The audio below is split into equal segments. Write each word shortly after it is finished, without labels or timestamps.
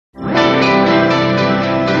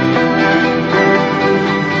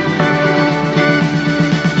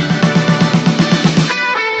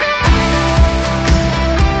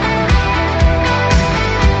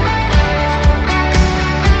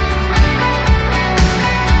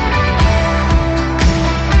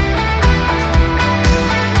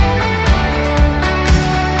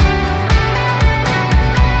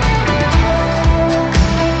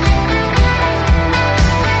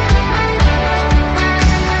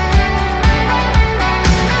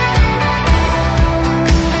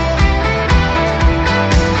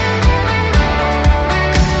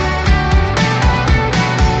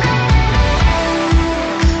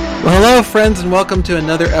friends, and welcome to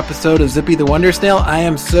another episode of Zippy the Wonder Snail. I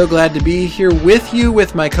am so glad to be here with you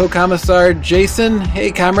with my co-commissar, Jason.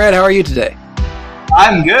 Hey, comrade, how are you today?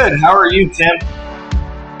 I'm good. How are you, Tim?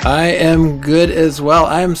 I am good as well.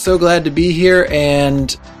 I am so glad to be here,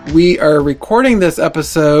 and we are recording this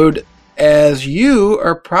episode as you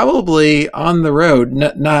are probably on the road.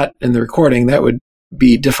 Not in the recording, that would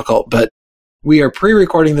be difficult, but we are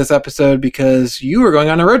pre-recording this episode because you are going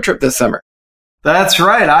on a road trip this summer. That's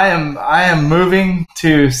right. I am moving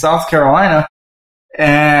to South Carolina,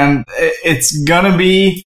 and it's gonna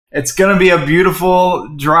be a beautiful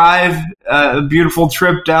drive, a beautiful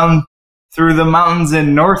trip down through the mountains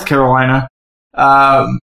in North Carolina.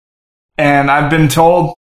 And I've been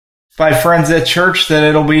told by friends at church that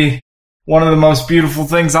it'll be one of the most beautiful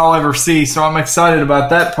things I'll ever see. So I'm excited about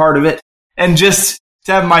that part of it, and just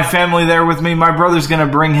to have my family there with me. My brother's gonna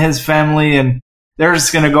bring his family, and they're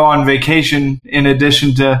just going to go on vacation in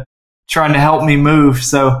addition to trying to help me move.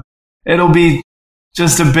 So it'll be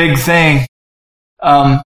just a big thing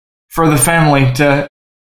for the family to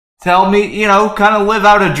help me, kind of live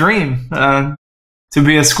out a dream to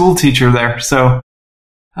be a school teacher there. So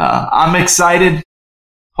I'm excited.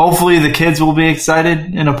 Hopefully the kids will be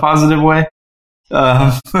excited in a positive way.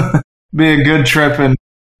 Be a good trip, and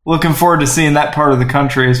looking forward to seeing that part of the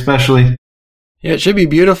country especially. Yeah, it should be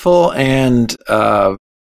beautiful, and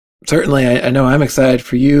certainly I know I'm excited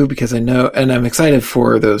for you because and I'm excited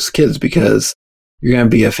for those kids because you're going to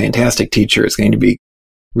be a fantastic teacher. It's going to be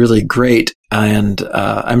really great, and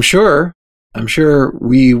I'm sure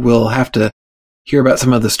we will have to hear about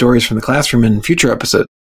some of the stories from the classroom in future episodes.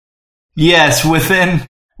 Yes, within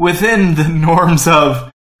the norms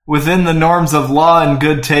of law and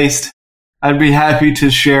good taste, I'd be happy to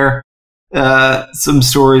share some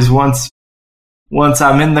stories once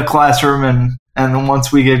I'm in the classroom and then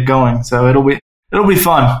once we get going. So it'll be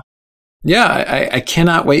fun. Yeah, I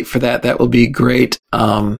cannot wait for that. That will be great.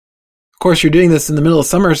 Of course, you're doing this in the middle of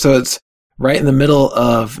summer, so it's right in the middle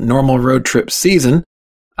of normal road trip season.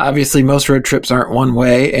 Obviously, most road trips aren't one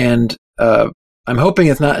way, and I'm hoping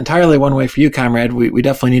it's not entirely one way for you, comrade. We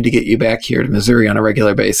definitely need to get you back here to Missouri on a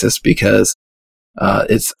regular basis because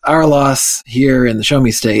it's our loss here in the Show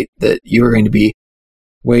Me State that you are going to be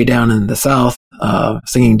way down in the South,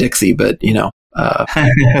 singing Dixie, but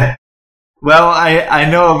Well, I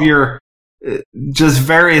know of your just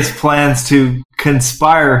various plans to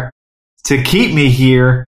conspire to keep me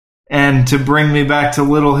here and to bring me back to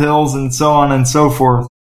Little Hills and so on and so forth.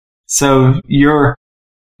 So your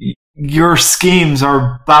schemes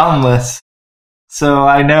are boundless. So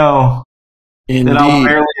I know Indeed. That I'll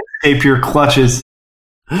barely escape your clutches.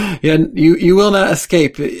 Yeah, you will not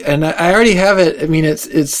escape, and I already have it. I mean, it's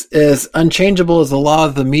as unchangeable as the law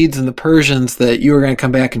of the Medes and the Persians that you are going to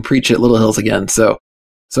come back and preach at Little Hills again. So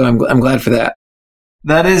I'm glad for that.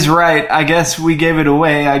 That is right. I guess we gave it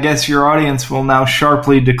away. I guess your audience will now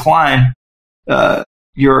sharply decline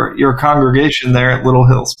your congregation there at Little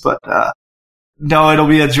Hills. But no, it'll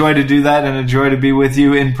be a joy to do that, and a joy to be with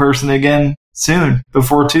you in person again soon,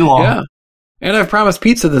 before too long. Yeah, and I've promised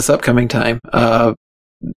pizza this upcoming time.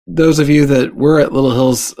 Those of you that were at Little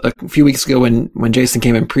Hills a few weeks ago when Jason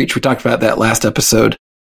came and preached, we talked about that last episode.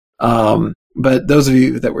 But those of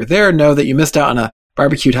you that were there know that you missed out on a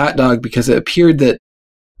barbecued hot dog because it appeared that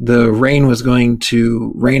the rain was going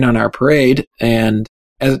to rain on our parade. And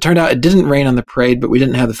as it turned out, it didn't rain on the parade, but we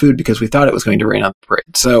didn't have the food because we thought it was going to rain on the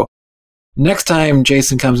parade. So next time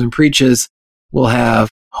Jason comes and preaches, we'll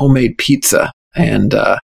have homemade pizza. And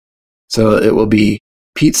so it will be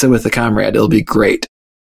pizza with the comrade. It'll be great.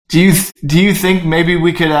 Do you think maybe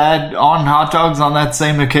we could add on hot dogs on that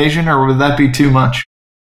same occasion, or would that be too much?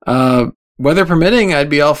 Weather permitting, I'd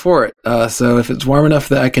be all for it. So if it's warm enough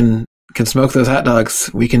that I can smoke those hot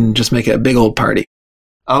dogs, we can just make it a big old party.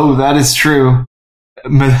 Oh, that is true.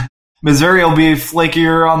 Missouri will be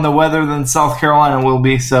flakier on the weather than South Carolina will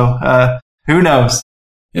be, so who knows?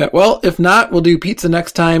 Yeah, well, if not, we'll do pizza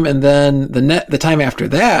next time, and then the time after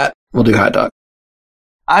that, we'll do hot dog.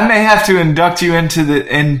 I may have to induct you into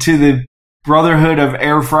the brotherhood of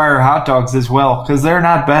air fryer hot dogs as well, because they're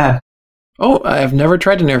not bad. Oh, I've never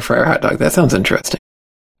tried an air fryer hot dog. That sounds interesting.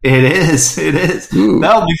 It is. Ooh.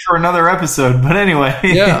 That'll be for another episode. But anyway,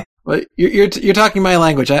 yeah. Well, you're talking my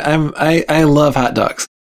language. I love hot dogs.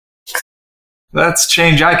 That's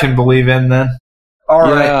change I can believe in. Then, all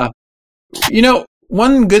right.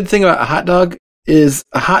 One good thing about a hot dog is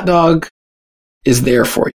there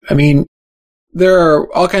for you. I mean, there are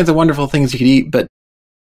all kinds of wonderful things you could eat, but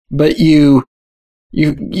you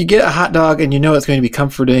get a hot dog and you know it's going to be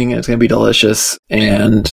comforting and it's going to be delicious,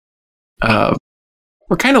 and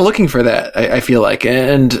we're kind of looking for that, I feel like.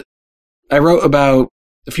 And I wrote about,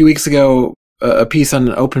 a few weeks ago, a piece on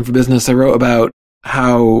Open for Business. I wrote about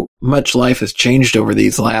how much life has changed over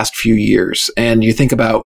these last few years. And you think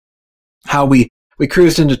about how we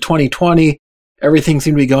cruised into 2020. Everything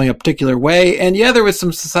seemed to be going a particular way. And yeah, there was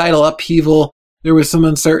some societal upheaval. There was some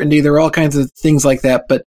uncertainty. There were all kinds of things like that.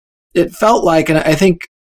 But it felt like, and I think,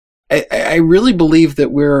 I really believe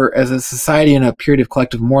that we're, as a society, in a period of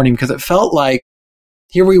collective mourning, because it felt like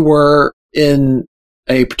here we were in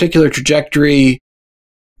a particular trajectory.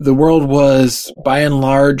 The world was, by and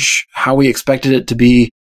large, how we expected it to be.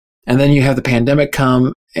 And then you have the pandemic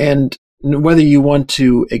come. And whether you want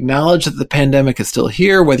to acknowledge that the pandemic is still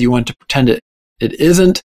here, whether you want to pretend it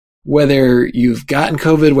isn't, whether you've gotten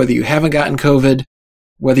COVID, whether you haven't gotten COVID,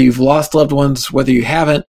 whether you've lost loved ones, whether you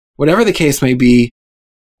haven't, whatever the case may be,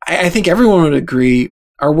 I think everyone would agree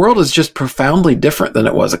our world is just profoundly different than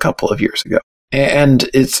it was a couple of years ago. And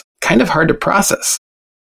it's kind of hard to process.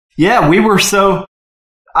 Yeah,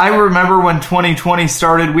 I remember when 2020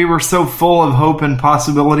 started, we were so full of hope and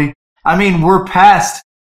possibility. I mean, we're past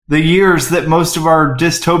the years that most of our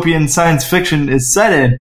dystopian science fiction is set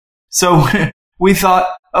in. So we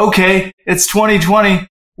thought, okay, it's 2020.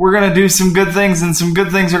 We're going to do some good things and some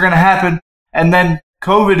good things are going to happen. And then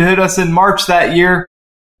COVID hit us in March that year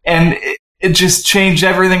and it just changed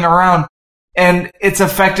everything around. And it's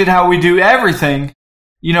affected how we do everything.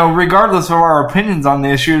 You know, regardless of our opinions on the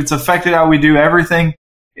issue, it's affected how we do everything.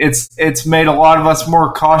 It's made a lot of us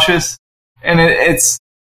more cautious, and it's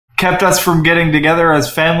kept us from getting together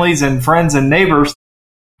as families and friends and neighbors,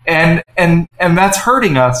 and that's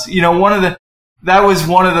hurting us. You know, that was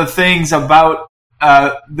one of the things about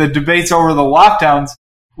the debates over the lockdowns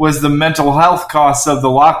was the mental health costs of the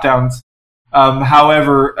lockdowns.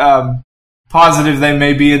 However positive they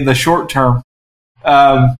may be in the short term,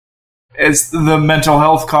 it's the mental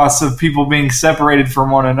health costs of people being separated from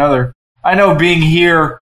one another. I know being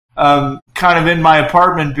here, kind of in my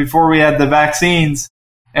apartment before we had the vaccines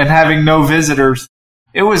and having no visitors,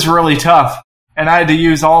 it was really tough. And I had to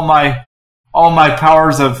use all my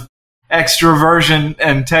powers of extroversion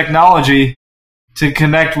and technology to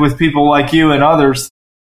connect with people like you and others,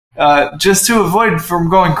 just to avoid from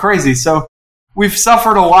going crazy. So we've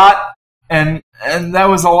suffered a lot, and that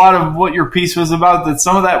was a lot of what your piece was about, that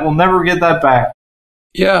some of that we'll never get that back.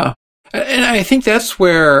 Yeah. And I think that's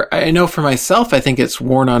where, I know for myself, I think it's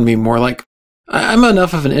worn on me more. Like, I'm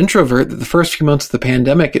enough of an introvert that the first few months of the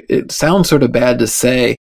pandemic, it sounds sort of bad to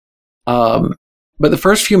say, but the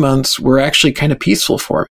first few months were actually kind of peaceful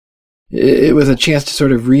for me. It was a chance to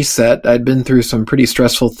sort of reset. I'd been through some pretty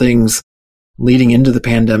stressful things leading into the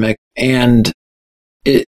pandemic, and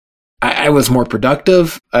I was more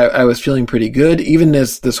productive. I was feeling pretty good, even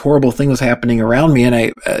as this horrible thing was happening around me. And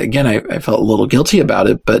I felt a little guilty about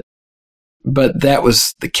it, but that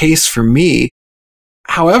was the case for me.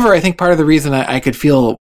 However, I think part of the reason I could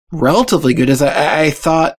feel relatively good is I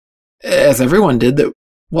thought, as everyone did, that,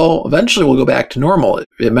 well, eventually we'll go back to normal.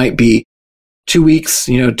 It might be 2 weeks,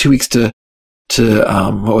 2 weeks to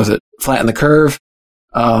flatten the curve.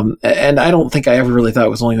 And I don't think I ever really thought it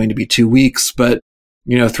was only going to be 2 weeks, but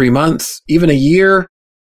 3 months, even a year.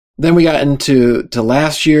 Then we got into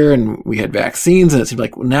last year and we had vaccines, and it seemed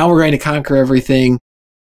like, well, now we're going to conquer everything.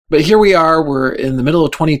 But here we are, we're in the middle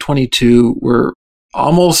of 2022. We're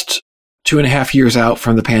almost 2.5 years out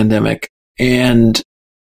from the pandemic, and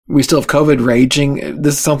we still have COVID raging.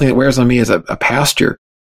 This is something that wears on me as a pastor.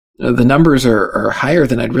 The numbers are higher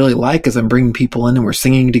than I'd really like, as I'm bringing people in and we're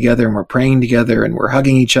singing together and we're praying together and we're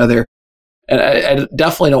hugging each other. And I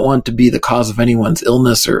definitely don't want to be the cause of anyone's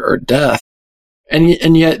illness or death.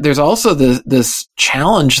 And yet there's also this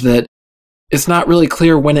challenge that it's not really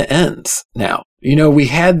clear when it ends now. We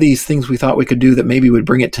had these things we thought we could do that maybe would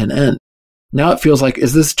bring it to an end. Now it feels like,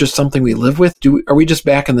 is this just something we live with? Are we just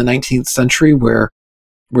back in the 19th century where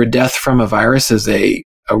death from a virus is a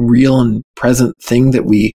real and present thing that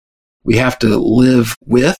we have to live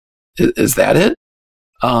with? Is that it?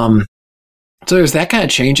 So there's that kind of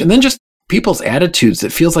change. And then just people's attitudes.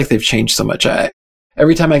 It feels like they've changed so much.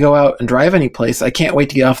 Every time I go out and drive any place, I can't wait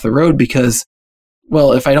to get off the road because,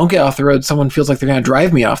 well, if I don't get off the road, someone feels like they're going to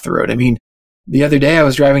drive me off the road. I mean, the other day I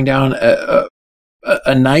was driving down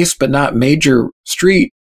a nice but not major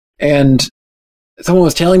street, and someone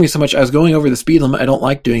was telling me so much. I was going over the speed limit. I don't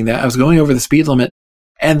like doing that. I was going over the speed limit,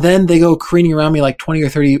 and then they go careening around me like 20 or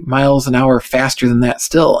 30 miles an hour faster than that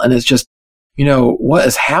still. And it's just, what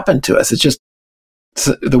has happened to us? It's just,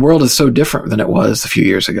 the world is so different than it was a few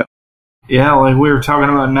years ago. Yeah, like we were talking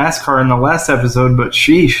about NASCAR in the last episode, but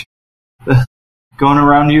sheesh, going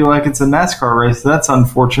around you like it's a NASCAR race, that's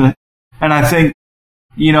unfortunate. And I think,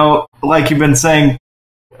 like you've been saying,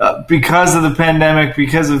 because of the pandemic,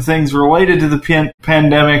 because of things related to the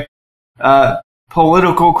pandemic,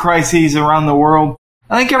 political crises around the world.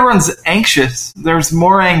 I think everyone's anxious. There's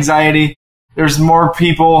more anxiety. There's more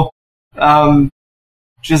people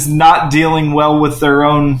just not dealing well with their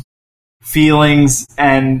own feelings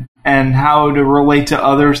and how to relate to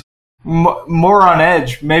others. More on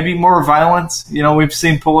edge, maybe more violence. We've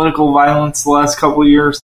seen political violence the last couple of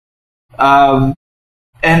years. And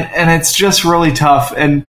it's just really tough.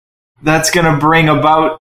 And that's going to bring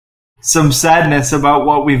about some sadness about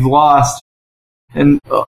what we've lost. And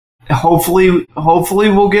hopefully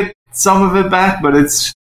we'll get some of it back, but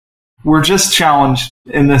we're just challenged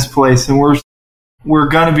in this place, and we're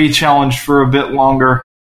going to be challenged for a bit longer.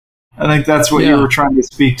 I think that's what you were trying to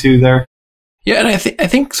speak to there. Yeah, and I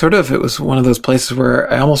think sort of it was one of those places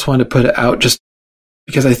where I almost wanted to put it out just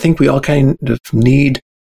because I think we all kind of need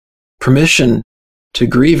permission to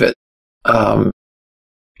grieve it.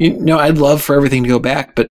 I'd love for everything to go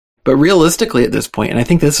back, but realistically at this point, and I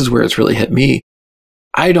think this is where it's really hit me,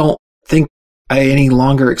 I don't think I any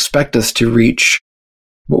longer expect us to reach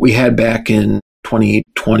what we had back in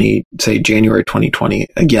 2020, say January 2020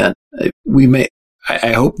 again.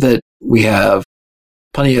 I hope that we have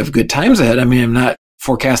plenty of good times ahead. I mean, I'm not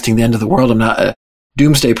forecasting the end of the world. I'm not a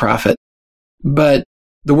doomsday prophet, but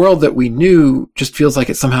the world that we knew just feels like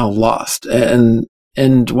it's somehow lost. And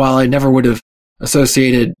while I never would have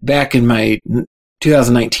associated back in my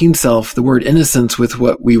 2019 self the word innocence with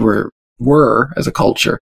what we were as a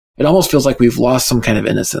culture, it almost feels like we've lost some kind of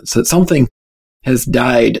innocence, that something has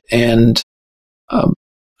died. And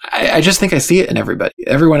I just think I see it in everybody.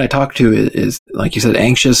 Everyone I talk to is, like you said,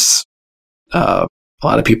 anxious. A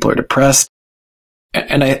lot of people are depressed.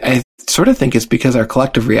 And I sort of think it's because our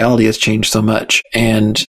collective reality has changed so much,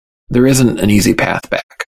 and there isn't an easy path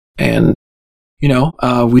back. And,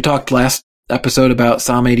 we talked last episode about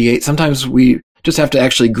Psalm 88. Sometimes we just have to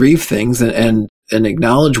actually grieve things and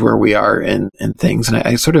acknowledge where we are in things. And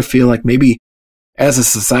I sort of feel like maybe as a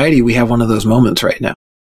society, we have one of those moments right now.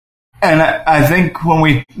 And I think when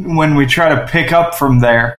we try to pick up from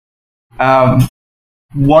there, one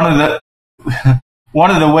of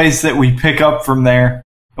the ways that we pick up from there,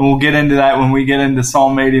 and we'll get into that when we get into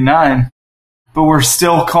Psalm 89, but we're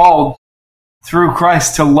still called through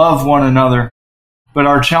Christ to love one another. But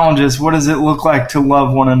our challenge is, what does it look like to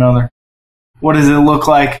love one another? What does it look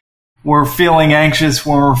like we're feeling anxious,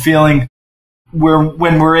 when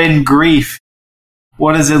we're in grief?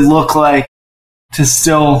 What does it look like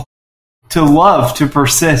to love, to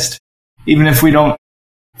persist, even if we don't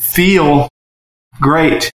feel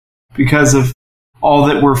great because of all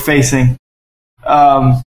that we're facing?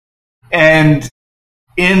 And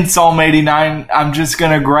in Psalm 89, I'm just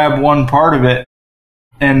going to grab one part of it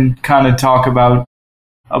and kind of talk about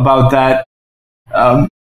that,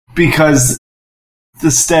 because the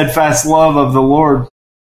steadfast love of the Lord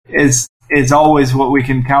is always what we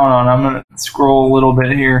can count on. I'm going to scroll a little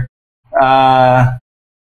bit here.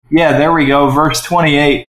 There we go. Verse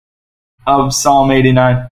 28 of Psalm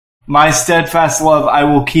 89. My steadfast love I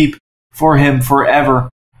will keep for him forever,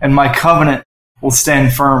 and my covenant will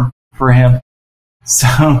stand firm for him.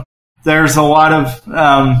 So there's a lot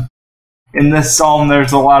of, in this psalm,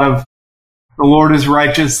 there's a lot of, the Lord is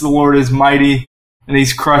righteous, the Lord is mighty, and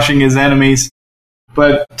he's crushing his enemies.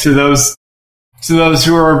 But to those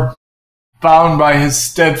who are bound by his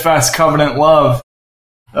steadfast covenant love,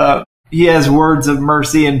 he has words of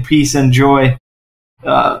mercy and peace and joy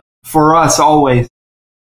for us always.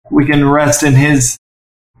 We can rest in his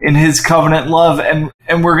covenant love, and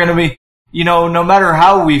we're going to be, no matter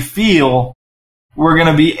how we feel, we're going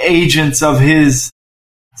to be agents of his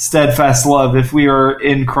steadfast love if we are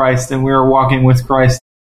in Christ and we are walking with Christ.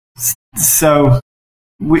 So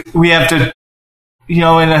we have to, in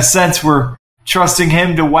a sense, we're trusting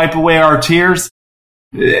him to wipe away our tears,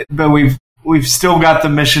 but we've still got the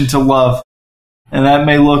mission to love, and that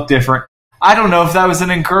may look different. I don't know if that was an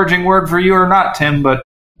encouraging word for you or not, Tim, but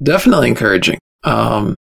definitely encouraging.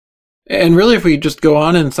 And really, if we just go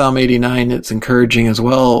on in Psalm 89, it's encouraging as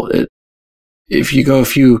well. If you go a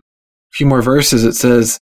few more verses, it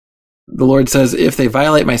says, the Lord says, if they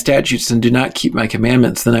violate my statutes and do not keep my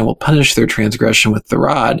commandments, then I will punish their transgression with the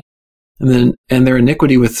rod, and their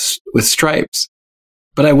iniquity with stripes.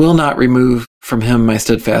 But I will not remove from him my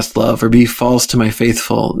steadfast love, or be false to my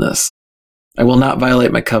faithfulness. I will not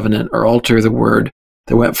violate my covenant or alter the word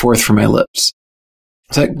that went forth from my lips.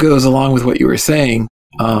 So that goes along with what you were saying.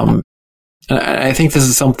 And I think this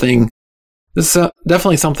is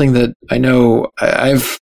definitely something that I know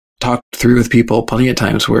I've talked through with people plenty of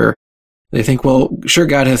times, where they think, well, sure,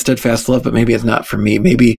 God has steadfast love, but maybe it's not for me.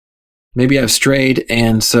 Maybe maybe I've strayed,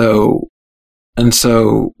 and so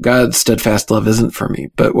God's steadfast love isn't for me.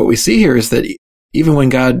 But what we see here is that even when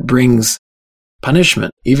God brings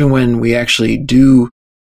punishment, even when we actually do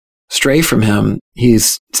stray from him,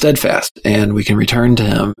 he's steadfast and we can return to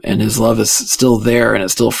him, and his love is still there, and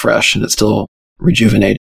it's still fresh, and it's still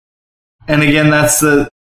rejuvenated. And again, that's the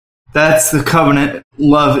covenant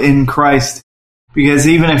love in Christ, because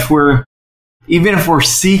even if we're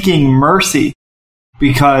seeking mercy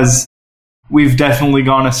because we've definitely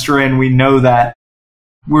gone astray and we know that,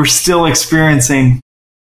 we're still experiencing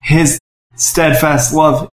his steadfast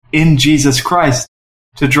love in Jesus Christ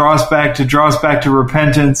to draw us back to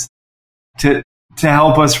repentance, to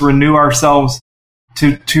help us renew ourselves,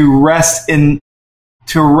 to rest in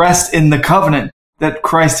the covenant that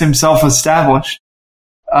Christ himself established.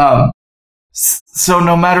 So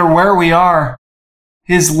no matter where we are,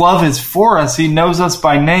 his love is for us. He knows us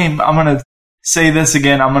by name. I'm going to say this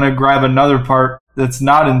again. I'm going to grab another part that's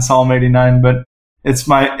not in Psalm 89, but it's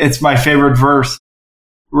my favorite verse.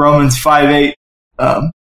 Romans 5:8.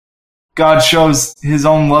 God shows his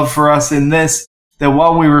own love for us in this, that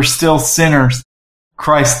while we were still sinners,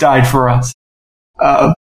 Christ died for us.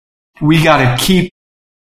 We gotta keep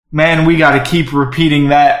repeating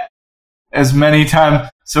that as many times.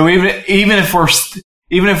 So even if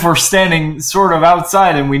we're standing sort of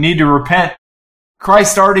outside and we need to repent,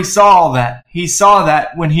 Christ already saw all that. He saw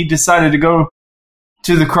that when he decided to go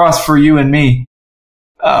to the cross for you and me.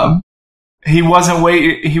 He wasn't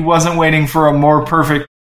waiting for a more perfect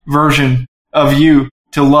version of you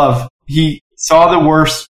to love. He saw the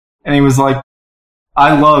worst and he was like,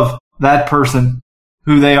 I love that person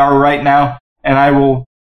who they are right now, and I will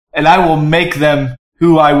make them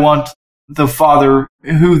who I want the Father,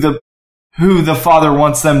 who the Father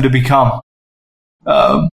wants them to become,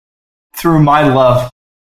 through my love.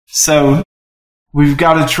 So we've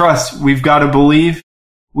got to trust, we've got to believe,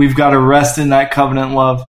 we've got to rest in that covenant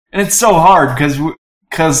love. And it's so hard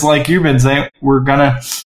because like you've been saying,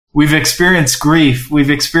 we've experienced grief, we've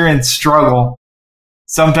experienced struggle.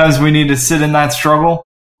 Sometimes we need to sit in that struggle,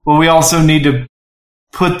 but we also need to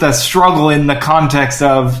put the struggle in the context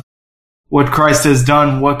of what Christ has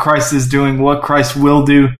done, what Christ is doing, what Christ will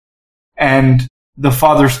do, and the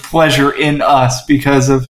Father's pleasure in us because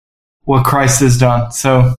of what Christ has done.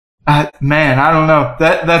 So, man, I don't know.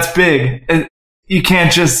 That's big. You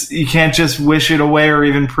can't just wish it away or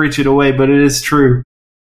even preach it away, but it is true.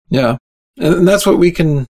 Yeah. And that's what we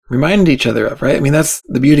can remind each other of, right? I mean, that's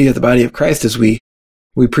the beauty of the body of Christ, is we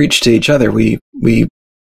preach to each other. We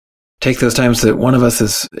take those times that one of us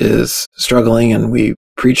is struggling, and we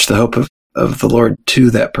preach the hope of the Lord to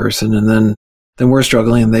that person, and then we're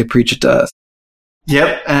struggling and they preach it to us.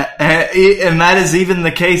 Yep. And that is even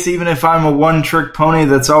the case, even if I'm a one-trick pony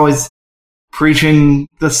that's always preaching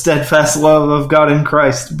the steadfast love of God in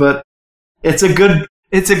Christ. But it's a good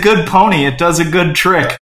pony. It does a good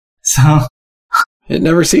trick. So it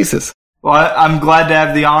never ceases. Well, I'm glad to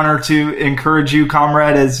have the honor to encourage you,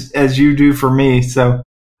 comrade, as you do for me. So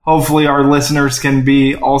hopefully our listeners can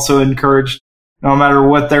be also encouraged, no matter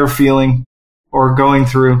what they're feeling or going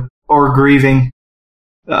through or grieving,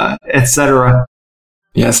 etc.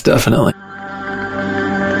 Yes, definitely.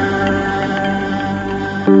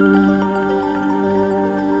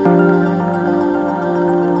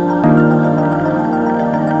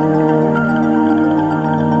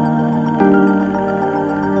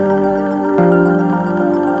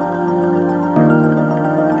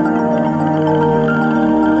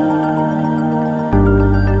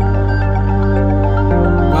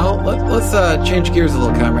 Change gears a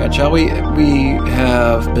little, comrade, shall we? We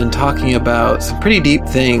have been talking about some pretty deep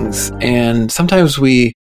things, and sometimes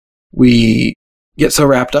we get so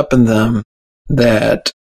wrapped up in them that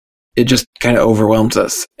it just kind of overwhelms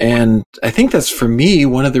us. And I think that's, for me,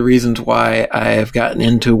 one of the reasons why I've gotten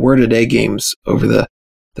into word-a-day games over the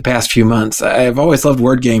past few months. I've always loved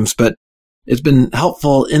word games, but it's been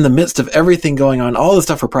helpful in the midst of everything going on, all the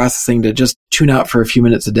stuff we're processing, to just tune out for a few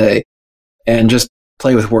minutes a day and just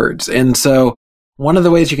play with words. And so one of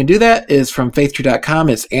the ways you can do that is from faithtree.com.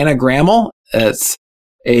 It's Anagrammel. It's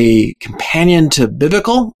a companion to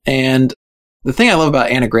Biblical. And the thing I love about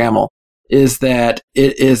Anagrammel is that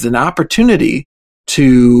it is an opportunity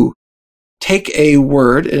to take a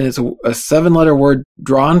word, and it's a 7-letter word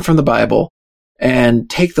drawn from the Bible, and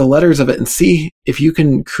take the letters of it and see if you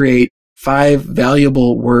can create 5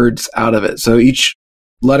 valuable words out of it. So each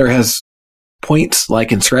letter has points,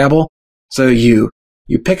 like in Scrabble. So you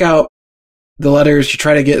pick out the letters, you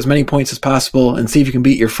try to get as many points as possible, and see if you can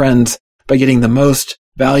beat your friends by getting the most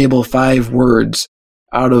valuable 5 words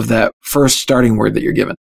out of that first starting word that you're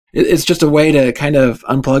given. it's just a way to kind of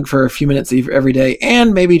unplug for a few minutes every day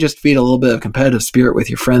and maybe just feed a little bit of competitive spirit with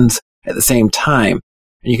your friends at the same time.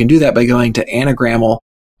 And you can do that by going to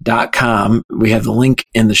anagrammel.com. We have the link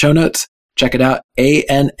in the show notes. Check it out.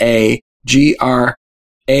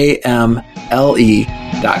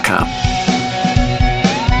 ANAGRAMLE.com.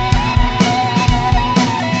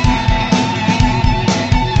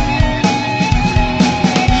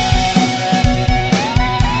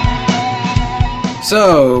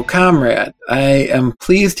 So, comrade, I am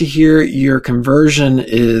pleased to hear your conversion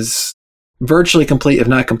is virtually complete, if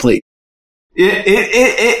not complete.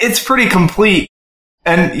 It's pretty complete.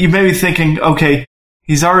 And you may be thinking, okay,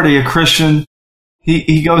 he's already a Christian.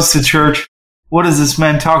 He goes to church. What is this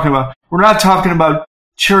man talking about? We're not talking about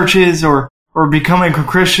churches or becoming a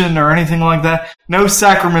Christian or anything like that. No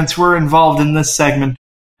sacraments were involved in this segment.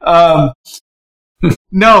 No,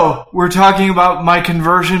 we're talking about my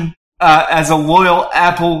conversion as a loyal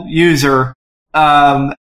Apple user.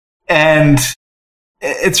 And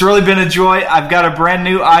it's really been a joy. I've got a brand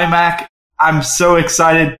new iMac. I'm so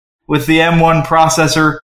excited with the M1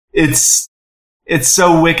 processor. It's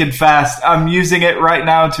so wicked fast. I'm using it right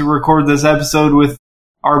now to record this episode with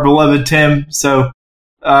our beloved Tim. So,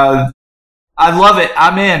 I love it.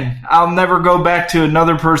 I'm in. I'll never go back to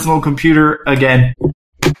another personal computer again.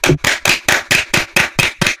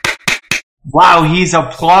 Wow, he's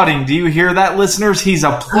applauding. Do you hear that, listeners? He's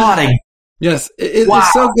applauding. Yes,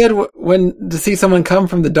 it's so good when to see someone come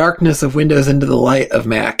from the darkness of Windows into the light of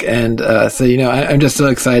Mac. And so, I'm just so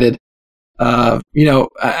excited. I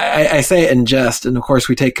say it in jest, and of course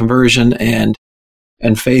we take conversion and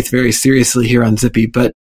faith very seriously here on Zippy,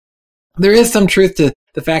 but there is some truth to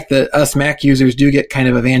the fact that us Mac users do get kind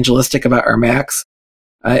of evangelistic about our Macs.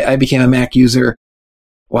 I became a Mac user,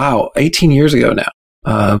 18 years ago now.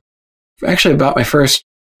 Actually, I bought my first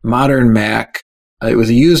modern Mac. It was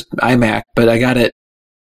a used iMac, but I got it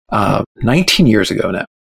 19 years ago now.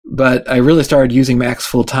 But I really started using Macs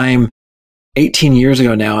full time 18 years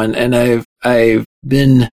ago now, and I've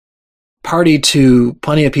been party to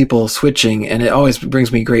plenty of people switching, and it always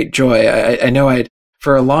brings me great joy. I know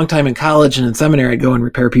for a long time in college and in seminary, I'd go and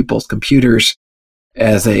repair people's computers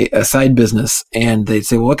as a side business, and they'd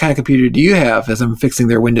say, well, what kind of computer do you have? As I'm fixing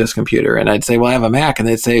their Windows computer. And I'd say, well, I have a Mac. And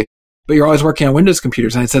they'd say, but you're always working on Windows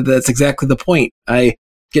computers. And I said, that's exactly the point. I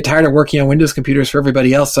get tired of working on Windows computers for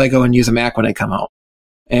everybody else, so I go and use a Mac when I come home.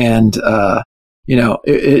 And,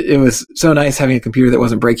 it was so nice having a computer that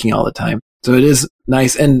wasn't breaking all the time. So it is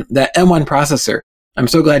nice. And that M1 processor, I'm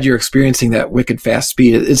so glad you're experiencing that wicked fast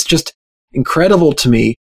speed. It's just incredible to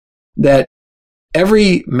me that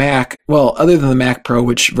every Mac, well, other than the Mac Pro,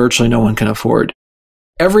 which virtually no one can afford,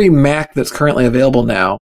 every Mac that's currently available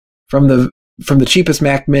now, from the cheapest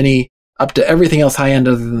Mac Mini up to everything else high end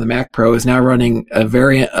other than the Mac Pro, is now running a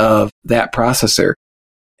variant of that processor,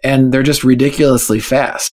 and they're just ridiculously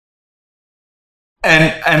fast.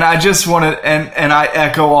 And I just want to, and I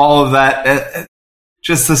echo all of that.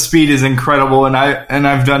 Just the speed is incredible, and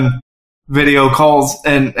I've done video calls,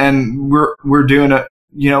 and we're doing a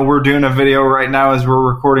video right now as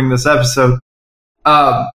we're recording this episode,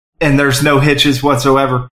 and there's no hitches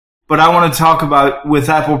whatsoever. But I want to talk about, with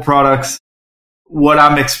Apple products, what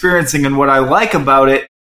I'm experiencing and what I like about it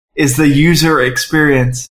is the user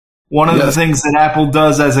experience. One of the things that Apple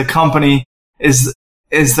does as a company is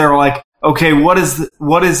they're like, okay, what is the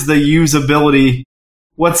usability?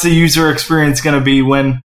 What's the user experience going to be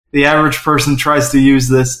when the average person tries to use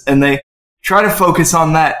this? And they try to focus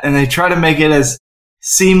on that, and they try to make it as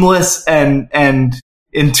seamless and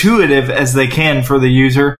intuitive as they can for the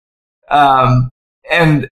user.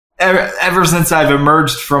 And ever since I've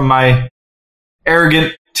emerged from my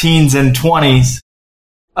arrogant teens and 20s,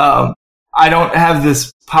 I don't have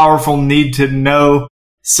this powerful need to know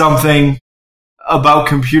something about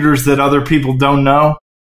computers that other people don't know.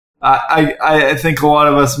 I think a lot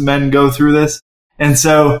of us men go through this. And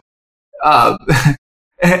so, and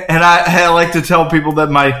I like to tell people that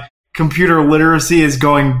my computer literacy is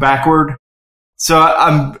going backward. So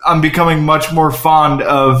I'm becoming much more fond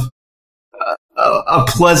of a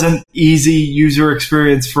pleasant, easy user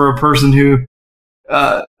experience for a person who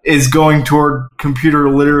is going toward computer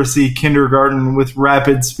literacy kindergarten with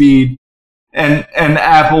rapid speed. And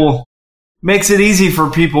Apple makes it easy for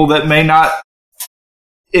people that may not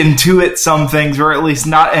intuit some things, or at least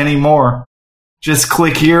not anymore. Just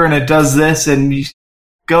click here and it does this, and you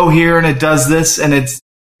go here and it does this, and it's,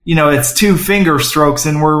 it's 2 finger strokes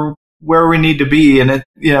and we're where we need to be. And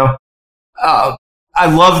I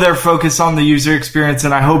love their focus on the user experience,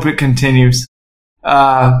 and I hope it continues.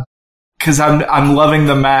 'Cause I'm loving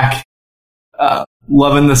the Mac,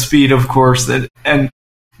 loving the speed, of course, and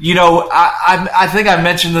I think I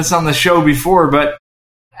mentioned this on the show before, but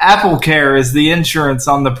Apple Care is the insurance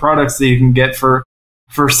on the products that you can get for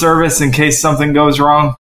service in case something goes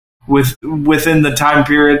wrong within the time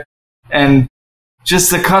period. And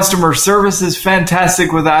just the customer service is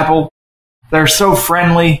fantastic with Apple. They're so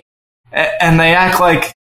friendly, and they act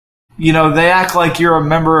like you're a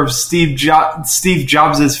member of Steve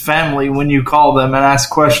Jobs' family when you call them and ask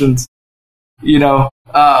questions.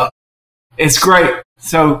 It's great.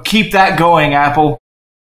 So keep that going, Apple.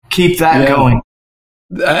 Keep that going.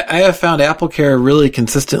 I have found Apple Care really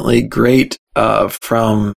consistently great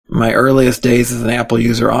from my earliest days as an Apple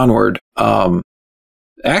user onward.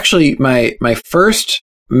 Actually, my first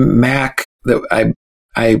Mac that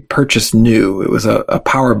I purchased new, it was a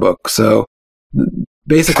PowerBook. So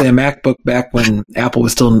basically a MacBook back when Apple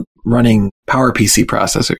was still running PowerPC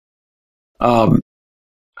processor.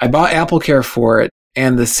 I bought Apple Care for it,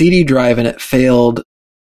 and the CD drive in it failed,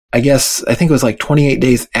 I think it was like 28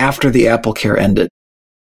 days after the Apple Care ended.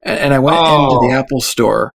 And I went into the Apple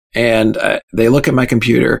store, and they look at my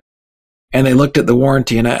computer, and they looked at the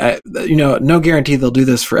warranty, and I no guarantee they'll do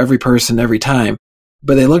this for every person every time,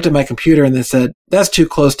 but they looked at my computer and they said, that's too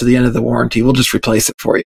close to the end of the warranty. We'll just replace it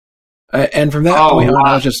for you. And from that point on,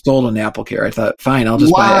 I was just sold on Apple Care. I thought, fine, I'll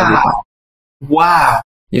just buy everything. Wow.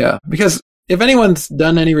 Yeah, because if anyone's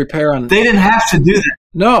done any repair on... They didn't have to do that.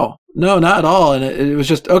 No, not at all. And it was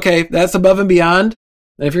just, okay, that's above and beyond.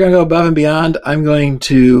 And if you're going to go above and beyond, I'm going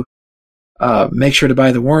to make sure to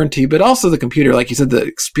buy the warranty, but also the computer. Like you said, the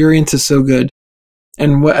experience is so good.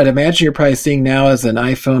 And what I'd imagine you're probably seeing now as an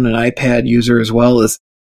iPhone and iPad user as well is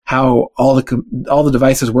how all the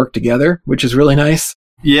devices work together, which is really nice.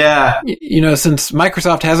 Yeah. Since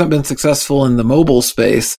Microsoft hasn't been successful in the mobile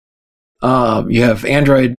space, you have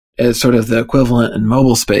Android as sort of the equivalent in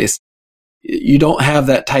mobile space. You don't have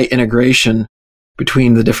that tight integration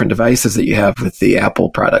between the different devices that you have with the Apple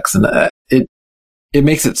products. And it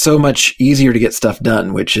makes it so much easier to get stuff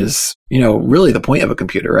done, which is, really the point of a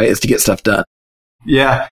computer, right? Is to get stuff done.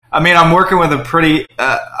 Yeah. I mean, I'm working with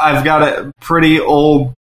I've got a pretty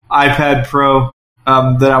old iPad Pro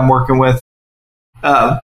that I'm working with.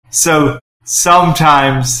 So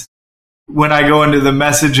sometimes when I go into the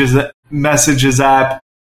messages app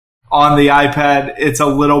on the iPad, it's a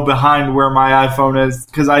little behind where my iPhone is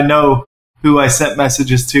because I know who I sent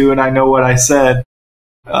messages to and I know what I said.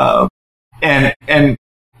 And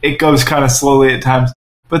it goes kind of slowly at times.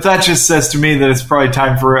 But that just says to me that it's probably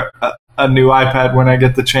time for a new iPad when I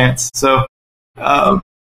get the chance. So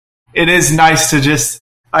it is nice to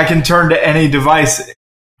I can turn to any device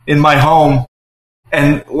in my home,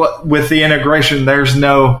 and with the integration, I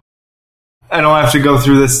don't have to go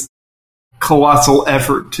through this colossal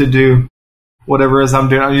effort to do whatever it is I'm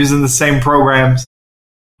doing. I'm using the same programs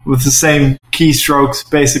with the same keystrokes,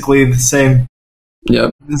 basically the same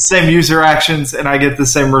user actions, and I get the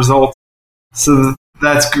same result. So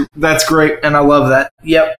that's great, and I love that.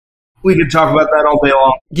 Yep. We could talk about that all day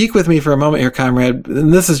long. Geek with me for a moment here, comrade.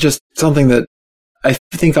 And this is just something that I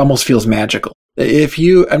think almost feels magical.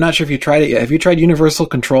 I'm not sure if you tried it yet. Have you tried Universal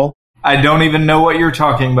Control? I don't even know what you're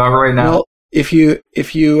talking about right now. Well, if you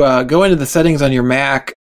go into the settings on your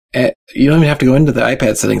Mac, you don't even have to go into the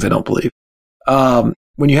iPad settings, I don't believe.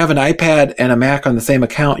 When you have an iPad and a Mac on the same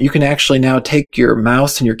account, you can actually now take your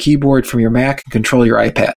mouse and your keyboard from your Mac and control your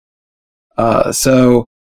iPad.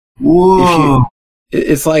 Whoa.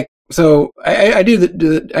 It's like, so I do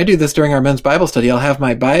this during our men's Bible study. I'll have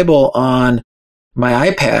my Bible on my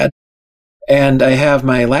iPad, and I have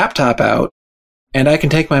my laptop out, and I can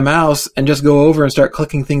take my mouse and just go over and start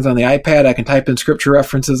clicking things on the iPad. I can type in scripture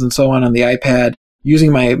references and so on the iPad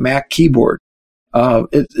using my Mac keyboard.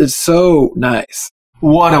 It's so nice.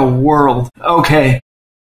 What a world. Okay.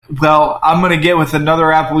 Well, I'm going to get with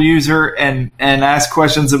another Apple user and ask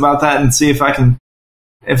questions about that and see if I can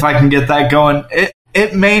get that going.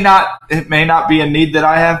 It may not be a need that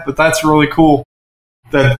I have, but that's really cool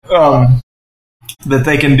that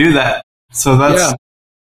they can do that. So that's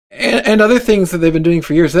and other things that they've been doing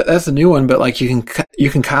for years. That's a new one, but like you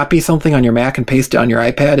can copy something on your Mac and paste it on your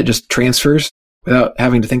iPad. It just transfers without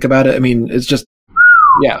having to think about it. I mean, it's just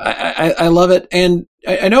I love it. And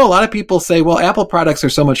I know a lot of people say, well, Apple products are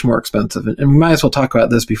so much more expensive, and we might as well talk about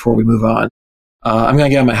this before we move on. I'm going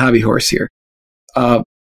to get on my hobby horse here.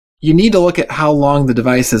 You need to look at how long the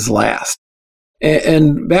devices last.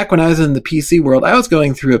 And back when I was in the PC world, I was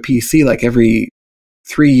going through a PC like every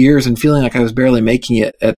 3 years and feeling like I was barely making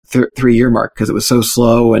it at 3-year mark because it was so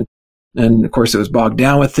slow. And of course it was bogged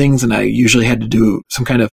down with things, and I usually had to do some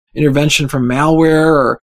kind of intervention from malware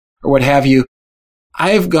or what have you.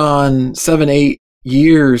 I've gone 7, 8,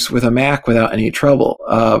 years with a Mac without any trouble.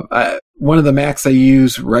 One of the Macs I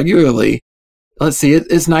use regularly, let's see,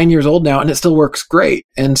 it's 9 years old now and it still works great.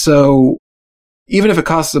 And so even if it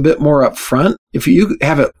costs a bit more up front, if you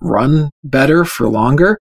have it run better for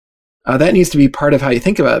longer, that needs to be part of how you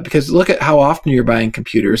think about it, because look at how often you're buying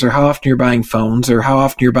computers or how often you're buying phones or how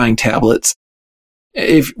often you're buying tablets,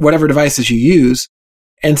 if whatever devices you use,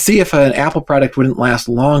 and see if an Apple product wouldn't last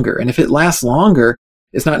longer. And if it lasts longer,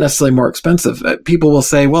 it's not necessarily more expensive. People will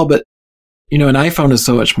say, well, but an iPhone is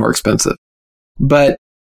so much more expensive. But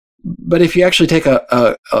if you actually take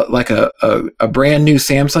a brand new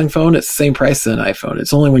Samsung phone, it's the same price as an iPhone.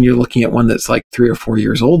 It's only when you're looking at one that's like 3 or 4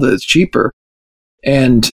 years old that it's cheaper.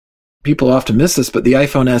 And people often miss this, but the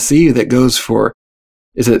iPhone SE that goes for,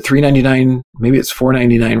 is it $399? Maybe it's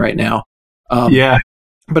 $499 right now. Yeah.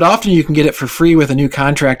 But often you can get it for free with a new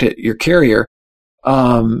contract at your carrier.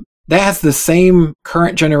 That has the same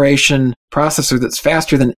current generation processor that's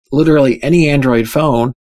faster than literally any Android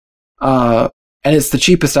phone. And it's the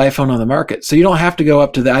cheapest iPhone on the market. So you don't have to go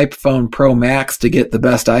up to the iPhone Pro Max to get the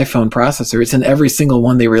best iPhone processor. It's in every single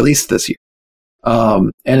one they released this year.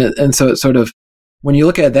 And so it's sort of, when you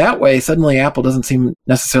look at it that way, suddenly Apple doesn't seem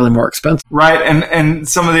necessarily more expensive. Right. And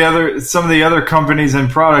some of the other companies and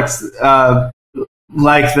products,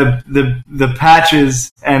 like the patches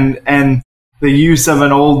and the use of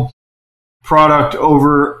an old product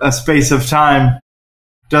over a space of time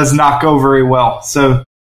does not go very well. So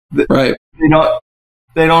right. They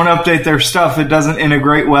don't update their stuff. It doesn't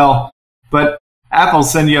integrate well. But Apple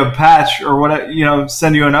send you a patch or whatever,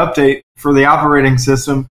 send you an update for the operating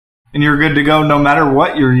system, and you're good to go no matter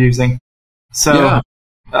what you're using. So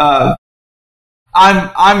yeah.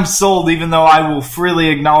 I'm sold, even though I will freely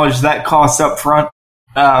acknowledge that cost up front.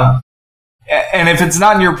 And if it's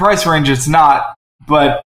not in your price range, it's not.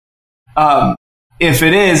 But if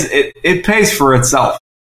it is, it pays for itself.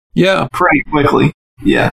 Yeah, pretty quickly.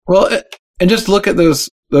 Yeah. Well, and just look at those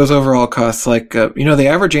overall costs. Like, the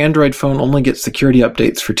average Android phone only gets security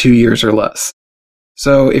updates for 2 years or less.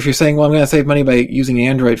 So if you're saying, well, I'm going to save money by using an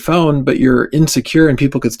Android phone, but you're insecure and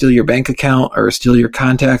people could steal your bank account or steal your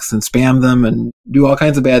contacts and spam them and do all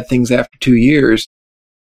kinds of bad things after 2 years,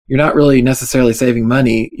 you're not really necessarily saving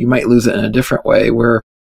money. You might lose it in a different way, where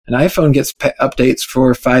an iPhone gets updates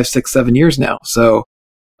for 5, 6, 7 years now. So,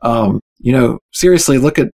 seriously,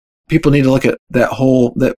 people need to look at that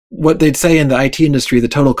what they'd say in the IT industry, the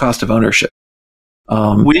total cost of ownership.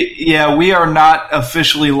 We are not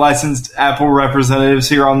officially licensed Apple representatives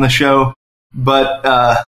here on the show,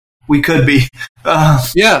 but we could be.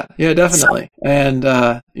 Yeah, definitely. And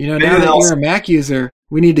now that you're a Mac user,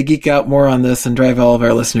 we need to geek out more on this and drive all of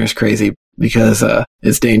our listeners crazy, because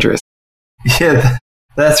it's dangerous. Yeah,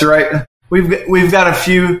 that's right. We've got a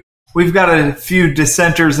few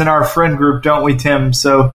dissenters in our friend group, don't we, Tim?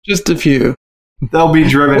 So just a few. They'll be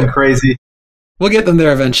driven crazy. We'll get them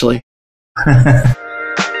there eventually.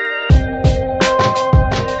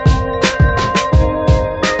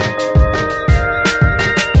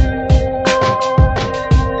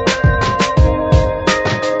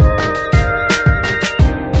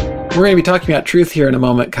 We're going to be talking about truth here in a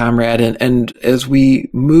moment, comrade. And as we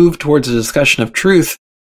move towards a discussion of truth,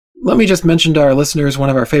 let me just mention to our listeners one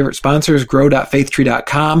of our favorite sponsors,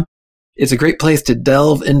 grow.faithtree.com. It's a great place to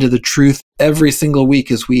delve into the truth every single week,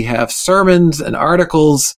 as we have sermons and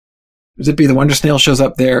articles. Zippy the Wonder Snail shows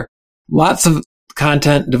up there. Lots of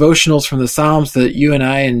content, devotionals from the Psalms that you and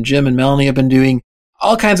I and Jim and Melanie have been doing.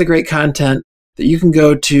 All kinds of great content that you can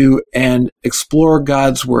go to and explore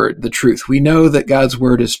God's Word, the truth. We know that God's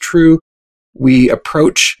Word is true. We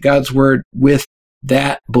approach God's Word with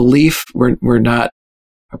that belief. We're not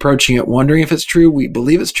approaching it wondering if it's true. We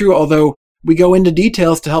believe it's true, although we go into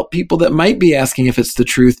details to help people that might be asking if it's the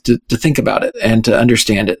truth to think about it and to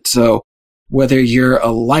understand it. So whether you're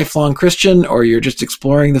a lifelong Christian or you're just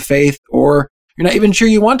exploring the faith, or you're not even sure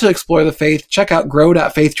you want to explore the faith, check out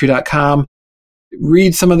grow.faithtree.com.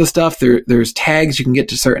 Read some of the stuff. There's tags you can get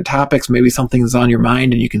to certain topics. Maybe something's on your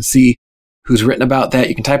mind and you can see who's written about that.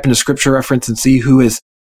 You can type in a scripture reference and see who has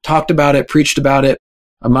talked about it, preached about it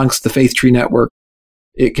amongst the Faith Tree Network.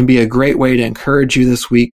 It can be a great way to encourage you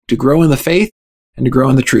this week to grow in the faith and to grow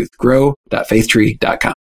in the truth.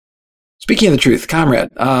 Grow.faithtree.com. Speaking of the truth, comrade,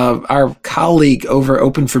 our colleague over at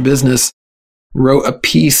Open for Business wrote a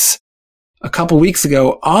piece a couple weeks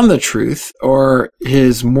ago on the truth, or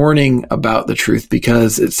his mourning about the truth,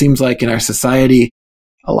 because it seems like in our society,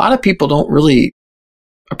 a lot of people don't really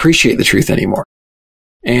appreciate the truth anymore.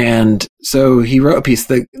 And so he wrote a piece,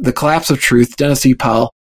 The Collapse of Truth, Dennis E.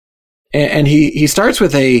 Powell. And he starts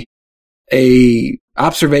with a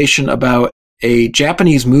observation about a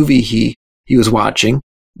Japanese movie he he was watching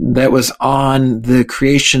that was on the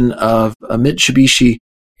creation of a Mitsubishi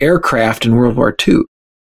aircraft in World War II.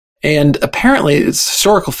 And apparently it's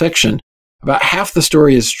historical fiction. About half the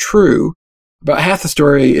story is true. About half the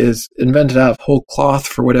story is invented out of whole cloth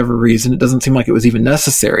for whatever reason. It doesn't seem like it was even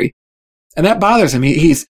necessary. And that bothers him.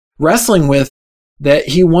 He's wrestling with that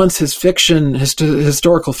he wants his fiction, his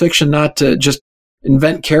historical fiction, not to just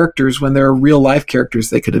invent characters when there are real life characters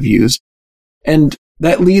they could have used. And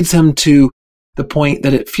that leads him to the point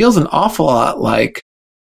that it feels an awful lot like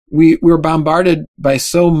we're bombarded by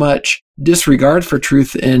so much disregard for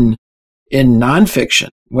truth in nonfiction,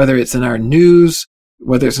 whether it's in our news,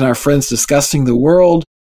 whether it's in our friends discussing the world.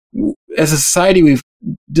 As a society, we've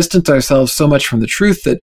distanced ourselves so much from the truth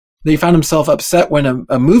that they found himself upset when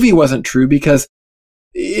a movie wasn't true, because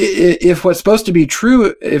if what's supposed to be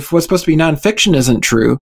true, if what's supposed to be nonfiction isn't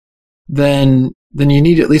true, then you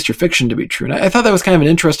need at least your fiction to be true. And I thought that was kind of an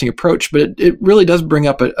interesting approach, but it really does bring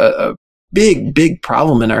up a big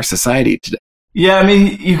problem in our society today. Yeah, I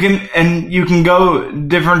mean, you can go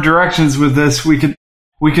different directions with this. We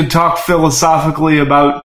could talk philosophically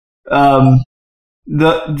about the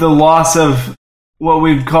loss of what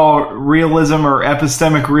we'd call realism or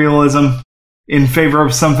epistemic realism in favor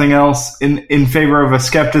of something else, in favor of a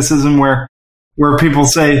skepticism where people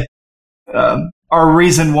say our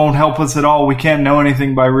reason won't help us at all. We can't know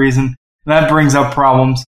anything by reason. And that brings up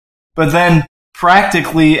problems. But then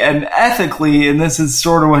practically and ethically, and this is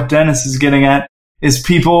sort of what Dennis is getting at, is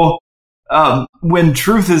people, when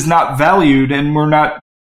truth is not valued and we're not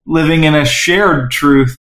living in a shared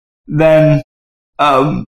truth, then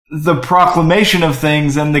the proclamation of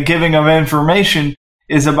things and the giving of information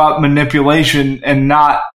is about manipulation and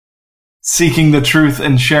not seeking the truth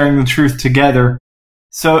and sharing the truth together.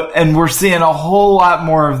 So, and we're seeing a whole lot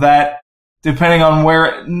more of that, depending on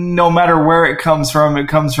no matter where it comes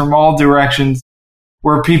from all directions,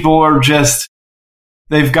 where people are just,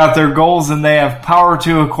 they've got their goals and they have power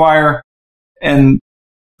to acquire, and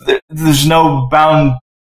there's no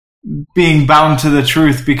being bound to the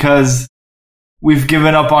truth because we've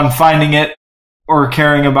given up on finding it or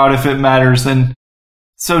caring about if it matters. And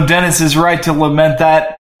so Dennis is right to lament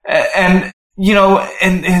that. And, you know,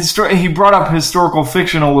 and he brought up historical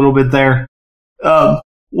fiction a little bit there. I'm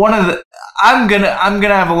gonna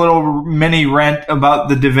have a little mini rant about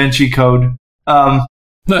the Da Vinci Code.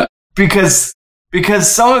 Because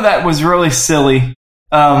some of that was really silly.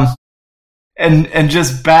 And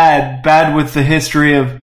just bad with the history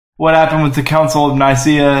of what happened with the Council of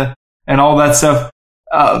Nicaea and all that stuff.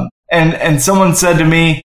 And someone said to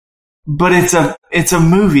me, but it's a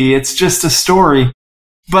movie. It's just a story.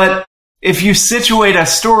 But if you situate a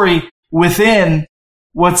story within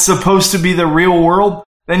what's supposed to be the real world,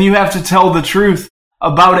 then you have to tell the truth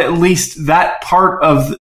about at least that part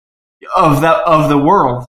of the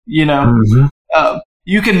world. You know, mm-hmm.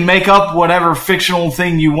 You can make up whatever fictional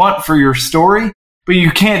thing you want for your story, but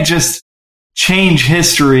you can't just change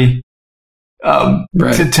history right.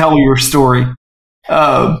 to tell your story.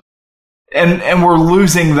 And we're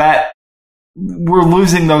losing that. We're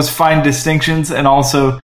losing those fine distinctions and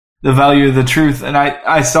also the value of the truth. And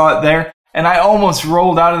I saw it there, and I almost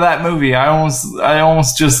rolled out of that movie. I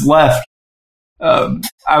almost just left.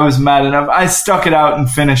 I was mad enough. I stuck it out and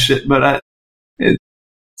finished it, but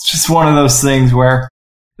it's just one of those things where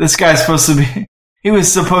this guy's he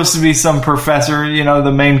was supposed to be some professor, you know,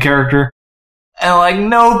 the main character. And like,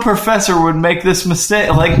 no professor would make this mistake.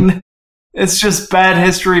 Like, it's just bad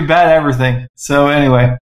history, bad everything. So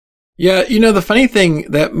anyway. Yeah, you know, the funny thing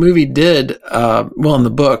that movie did, well, in the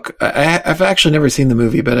book, I've actually never seen the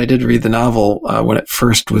movie, but I did read the novel when it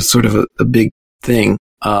first was sort of a big thing.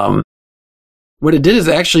 What it did is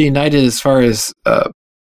actually united, as far as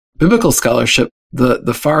biblical scholarship,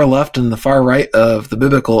 the far left and the far right of the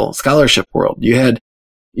biblical scholarship world. You had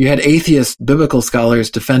atheist biblical scholars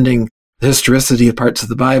defending the historicity of parts of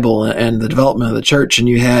the Bible and the development of the church, and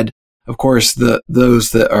you had, of course,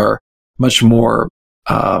 those that are much more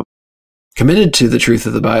committed to the truth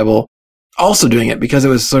of the Bible also doing it, because it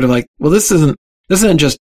was sort of like, well, this isn't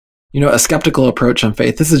just, you know, a skeptical approach on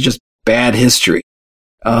faith. This is just bad history.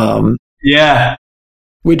 Yeah.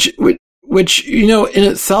 Which, you know, in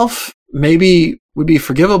itself maybe would be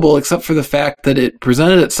forgivable, except for the fact that it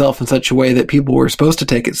presented itself in such a way that people were supposed to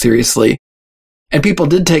take it seriously. And people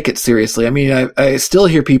did take it seriously. I mean, I still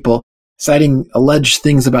hear people citing alleged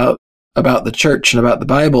things about the church and about the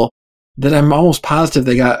Bible that I'm almost positive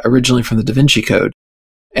they got originally from the Da Vinci Code.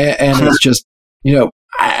 And it's just, you know,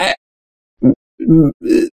 I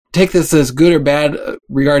take this as good or bad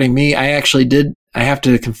regarding me. I actually did I have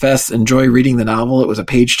to confess, enjoy reading the novel. It was a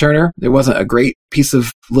page turner. It wasn't a great piece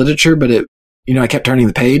of literature, but I kept turning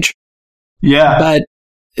the page. Yeah. But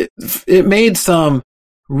it made some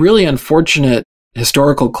really unfortunate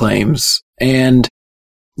historical claims and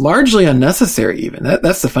largely unnecessary even.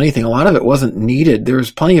 That's the funny thing. A lot of it wasn't needed. There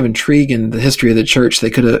was plenty of intrigue in the history of the church they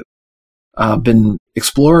could have been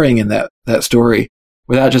exploring in that story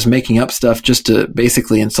without just making up stuff just to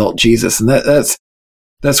basically insult Jesus. And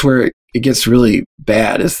that's where it gets really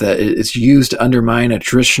bad, is that it's used to undermine a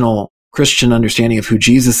traditional Christian understanding of who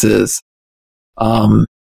Jesus is.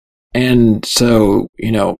 And so,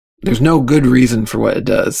 there's no good reason for what it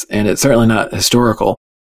does, and it's certainly not historical.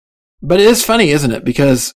 But it is funny, isn't it?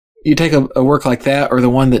 Because you take a work like that, or the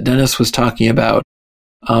one that Dennis was talking about,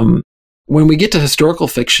 when we get to historical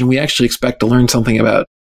fiction, we actually expect to learn something about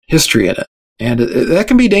history in it. And that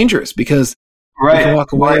can be dangerous, because we can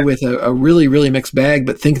walk away with a really, really mixed bag,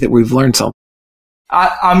 but think that we've learned something.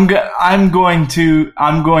 I'm going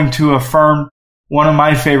to affirm one of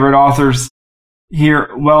my favorite authors here.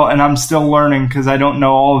 Well, and I'm still learning because I don't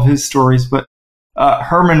know all of his stories, but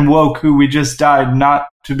Herman Wouk, who we just died, not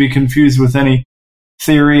to be confused with any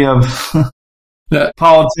theory of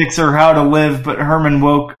politics or how to live, but Herman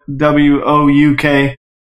Wouk, W-O-U-K.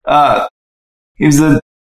 He was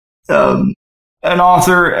an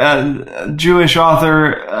author, a Jewish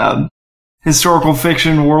author, historical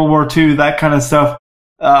fiction, World War II, that kind of stuff.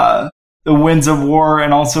 The Winds of War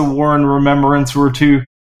and also War and Remembrance were two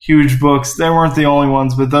huge books. They weren't the only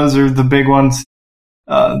ones, but those are the big ones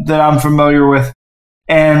that I'm familiar with.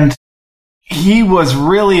 And he was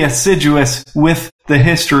really assiduous with the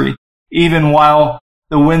history, even while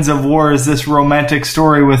The Winds of War is this romantic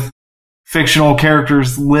story with fictional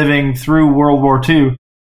characters living through World War II.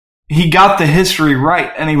 He got the history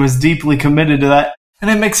right, and he was deeply committed to that, and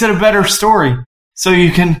it makes it a better story. So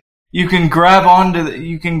you can grab onto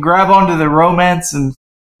the romance and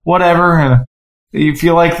whatever. If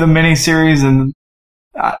you like the miniseries, and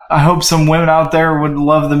I hope some women out there would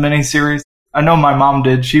love the miniseries. I know my mom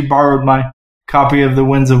did. She borrowed my copy of The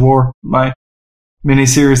Winds of War, my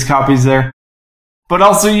miniseries copies there. But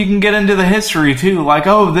also you can get into the history too, like,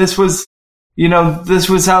 this was how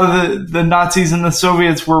the Nazis and the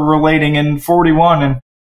Soviets were relating in 1941, and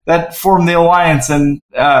that formed the alliance, and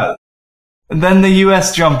then the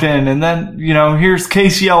U.S. jumped in, and then, here's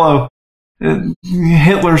Case Yellow,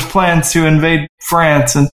 Hitler's plans to invade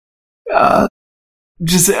France, and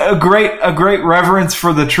just a great reverence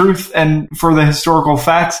for the truth and for the historical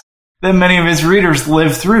facts that many of his readers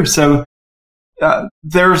lived through. So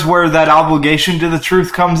there's where that obligation to the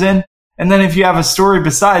truth comes in. And then if you have a story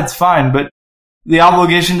besides, fine, but the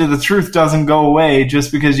obligation to the truth doesn't go away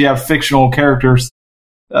just because you have fictional characters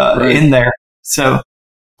in there. So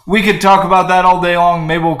we could talk about that all day long.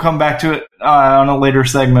 Maybe we'll come back to it on a later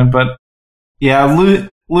segment. But yeah,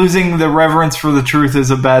 losing the reverence for the truth is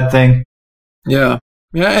a bad thing. Yeah.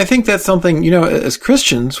 Yeah, I think that's something, as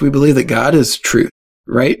Christians, we believe that God is truth,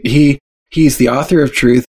 right? He's the author of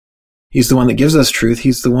truth. He's the one that gives us truth.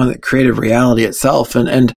 He's the one that created reality itself.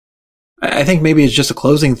 And I think maybe it's just a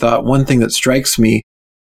closing thought. One thing that strikes me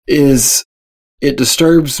is it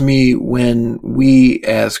disturbs me when we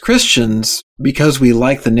as Christians, because we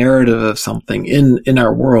like the narrative of something in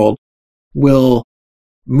our world, will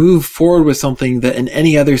move forward with something that in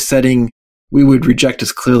any other setting we would reject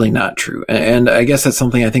as clearly not true. And I guess that's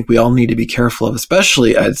something I think we all need to be careful of,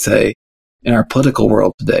 especially, I'd say, in our political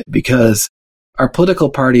world today, because our political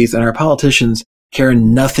parties and our politicians care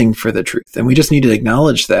nothing for the truth. And we just need to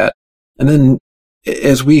acknowledge that. And then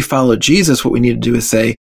as we follow Jesus, what we need to do is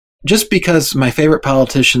say, just because my favorite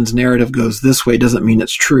politician's narrative goes this way doesn't mean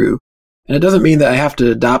it's true. And it doesn't mean that I have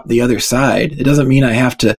to adopt the other side. It doesn't mean I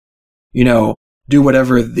have to, do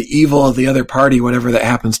whatever the evil of the other party, whatever that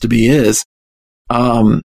happens to be, is.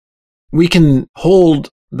 We can hold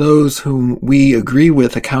those whom we agree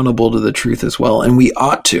with accountable to the truth as well, and we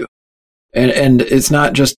ought to. And it's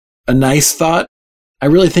not just a nice thought. I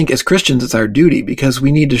really think as Christians, it's our duty, because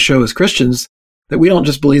we need to show as Christians that we don't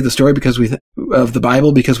just believe the story because of the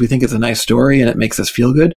Bible because we think it's a nice story and it makes us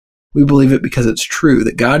feel good. We believe it because it's true,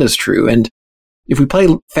 that God is true. And if we play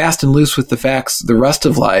fast and loose with the facts the rest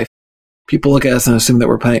of life, people look at us and assume that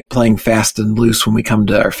we're playing fast and loose when we come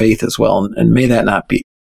to our faith as well. And may that not be.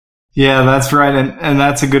 Yeah, that's right. And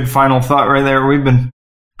that's a good final thought right there. We've been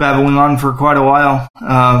babbling on for quite a while.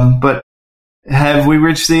 But have we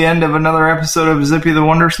reached the end of another episode of Zippy the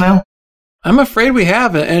Wonder Snail? I'm afraid we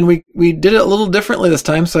have. And we did it a little differently this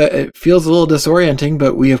time, so it feels a little disorienting.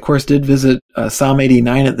 But we, of course, did visit Psalm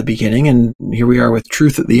 89 at the beginning. And here we are with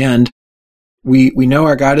truth at the end. We know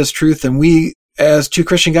our God is truth, and we as two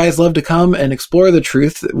Christian guys, love to come and explore the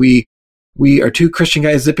truth. We are two Christian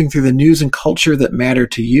guys zipping through the news and culture that matter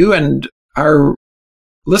to you and our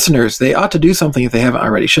listeners. They ought to do something if they haven't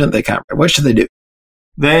already, shouldn't they, Comrade? What should they do?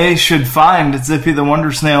 They should find Zippy the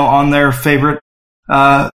Wonder Snail on their favorite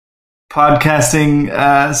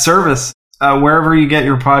podcasting service. Wherever you get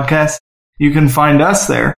your podcast, you can find us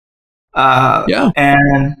there.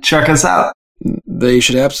 And check us out. They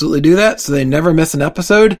should absolutely do that so they never miss an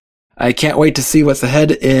episode. I can't wait to see what's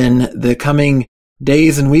ahead in the coming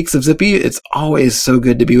days and weeks of Zippy. It's always so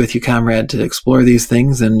good to be with you, Comrade, to explore these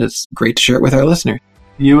things, and it's great to share it with our listeners.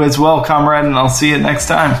 You as well, Comrade, and I'll see you next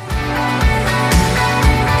time.